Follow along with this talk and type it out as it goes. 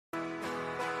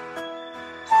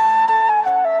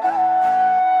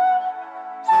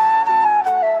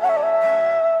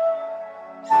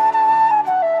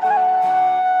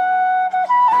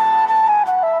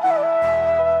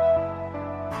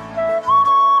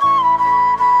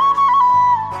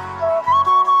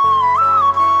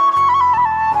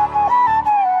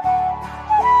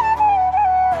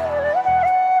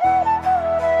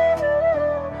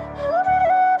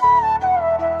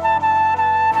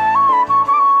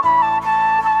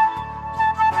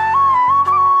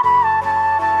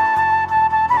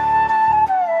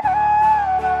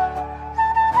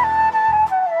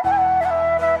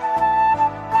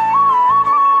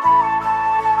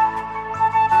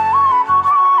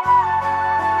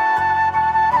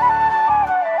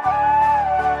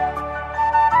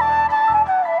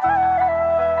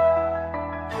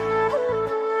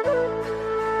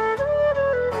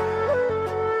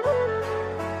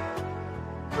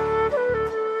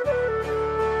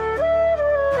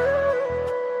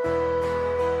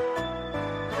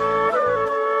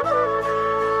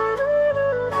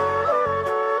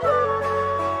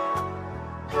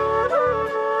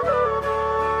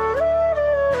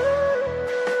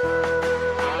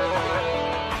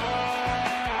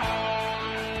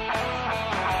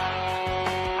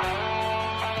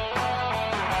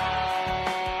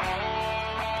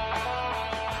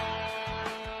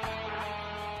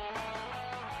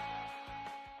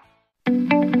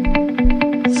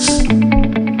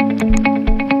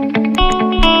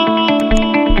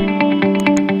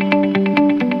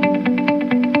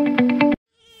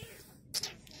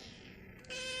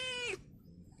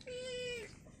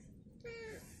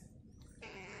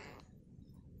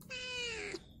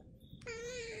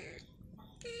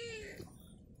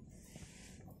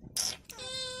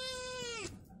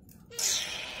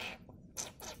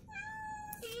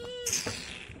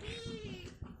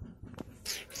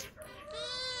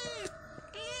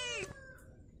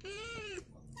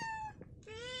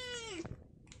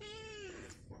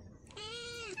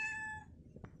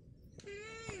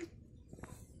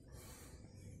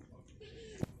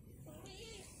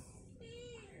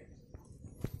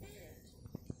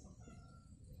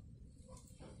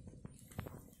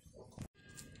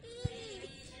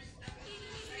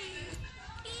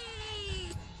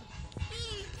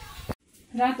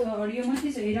रातो हरियो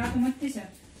मात्रै छ रातो मात्रै छ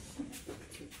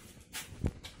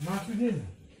मासु दिन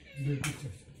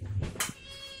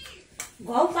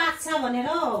घाउ पाक्छ भनेर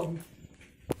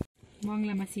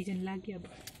मङ्गलामा सिजन लाग्यो अब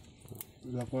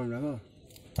लपडको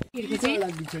हेरको चाहिँ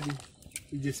लाग्छ नि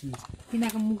जेस्मिन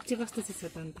तिनीहरूको मुख चाहिँ कस्तो छ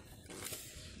त अन्त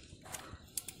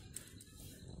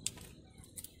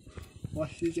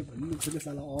पछि चाहिँ भन्नु खोजे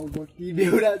साला अब कि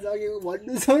बेउरा छ कि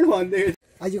भन्नु छ भन्दै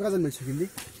आज कहाँ जानु सकिँदै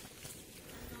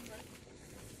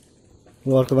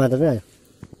अर्को बाँदर नै आयो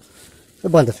ए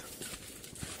बाँदर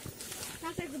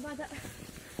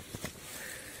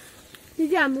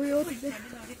हाम्रो यो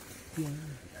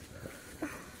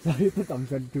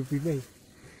थम्सन टुपी नै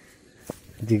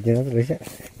देख्दैन त रहेछ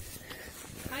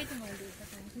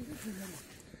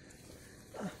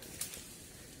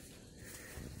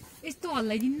यस्तो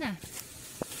हल्लाइदिनु न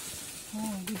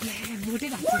भोटै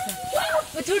भएको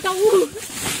छ छोटा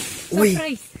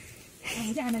सरप्राइज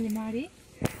अब चाहिँ आनाले मारे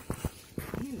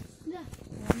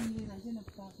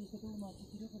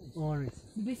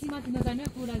बेसी माथि नजानु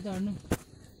पुरा झर्नु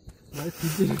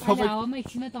हावामा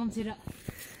एकछिनमा तम्सेर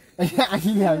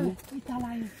तल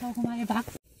आयो टाउकोमा आयो भाग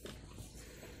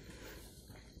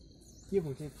के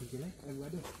भन्छ फुललाई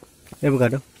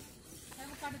एभोकाडो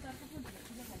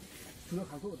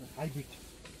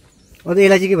अन्त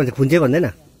यसलाई चाहिँ के भन्छ फुन्चे भन्दैन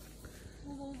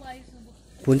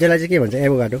फुन्चेलाई चाहिँ के भन्छ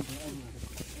एभोकाडो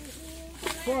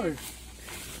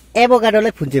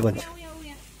एभोकाडोलाई फुन्चे भन्छ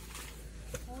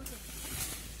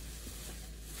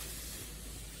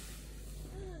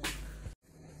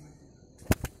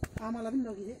आमालाई पनि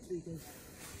लगिदिए दुईटै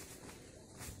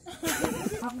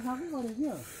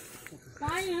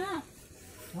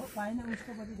पाएन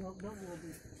उसको पछि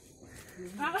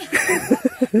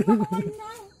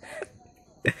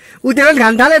उठेर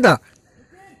खान थाले त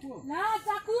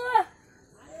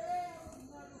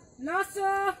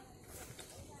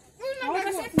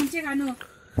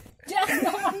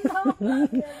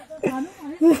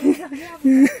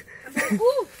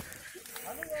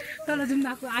तल जाउँ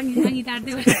आएको आगी आगी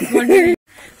तार्दै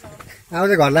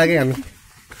आउँदै घर लाग्यो हामी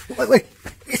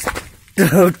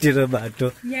उठेर बाटो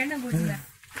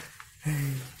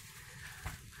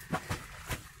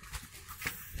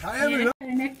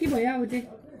नेक्टी भयो अब चाहिँ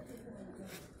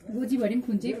गोजीभरि पनि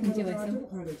खुन्चे खुन्चे भएछ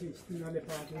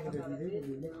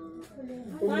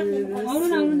आउनु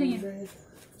न आउनु न यहाँ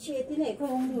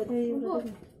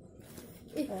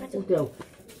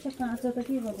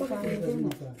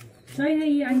छैन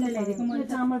यी आइना ल्याइदिएको मैले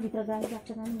चामलभित्र गाई राख्छ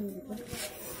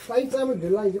साइड चामल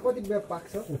ढिला कति बेला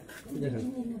पाक्छ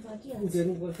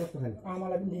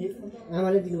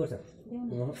आमाले दिनुपर्छ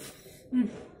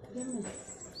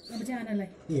अब चाहिँ आनालाई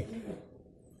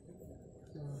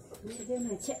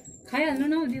खाइहाल्नु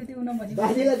न दिउ दिउ नभने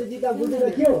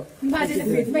बाजेले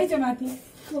भेटमै छ माथि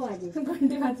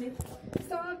घन्टे बाजे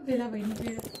सब भेला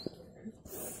भइनिक्लेर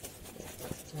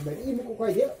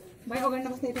भाइ अगाडि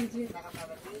नबस्ने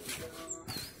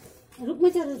रुखमा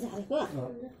चढेर झारेको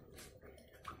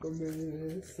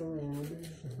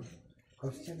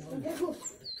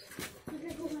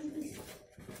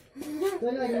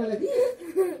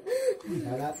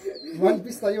वन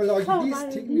पिस त यो लागि दिस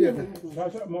ठीक नि हो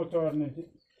त म चढ्ने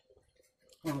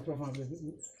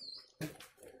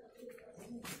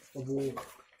अब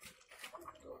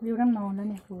एउटा पनि नआउला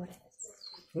नि आफू गरे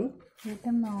एउटा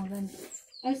पनि नआउला नि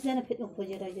अहिलेजना फेरि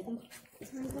खोजेर अहिले त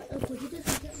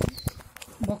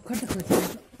भर्खर त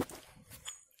खोजेर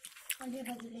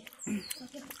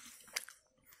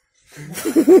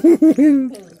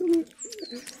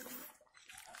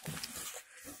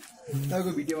ताको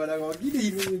भिडियो बनाएको किन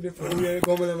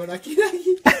गमलामा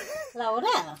राखिराखी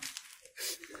लाउरा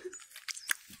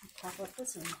थाहा त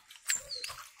छैन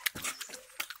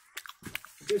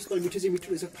त्यसको मिठो चाहिँ मिठो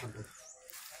रहेछ खाएको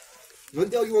झन्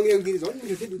त्यो अघि मङ्गे अघि झन्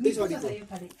मिठो थियो दुधै सरीको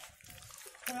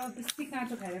त्यस्तै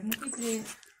काँचो खाएर म के प्रे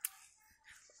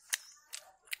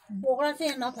बोक्रा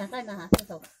चाहिँ नफ्याँका नहाँस्छ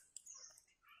त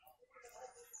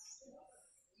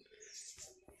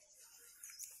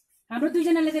हाम्रो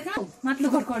दुईजनाले त कहाँ माथिल्लो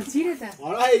घरको छिरे त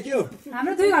हरायो के हो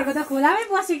हाम्रो दुई घरको त खोलामै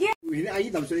बस्यो के होइन आइ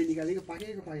धम्सले निकालेको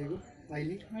पाकेको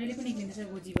अहिले अहिले पनि किन्दैछ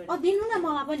गोजीबाट दिनु न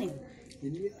मलाई पनि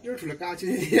यत्रो ठुलो काँचो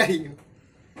दिइराख्यो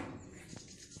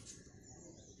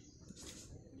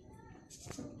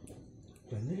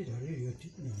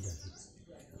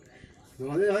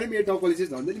झन्डै मेरो टाउकोले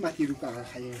चाहिँ झन्डै माथि रुखा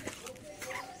खायो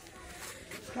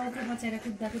टाउको बचाएर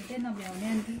कुद्दा कुद्दै नभ्याउने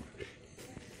अन्त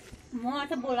म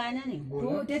त बोलाएन नि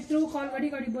त्यत्रो कल गरी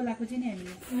बोलाएको चाहिँ नि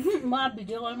हामीले म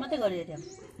भिडियो कल मात्रै गरेको थिएँ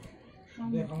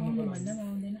आउनु भन्दा पनि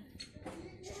आउँदैन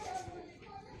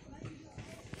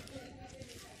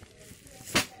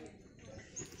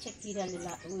किराले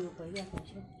उयो भइरहेको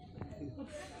छ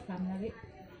काम लाग्यो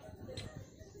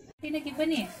किनकि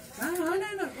पनि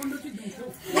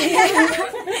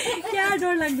क्या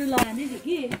डर लाग्दो लाने थियो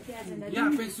कि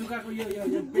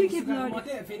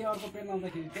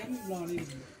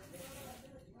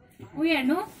उ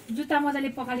हेर्नु जुत्ता मजाले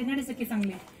पखालिन रहेछ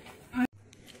केसङले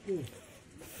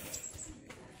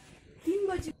 3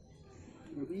 बजे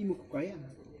इमुको गयो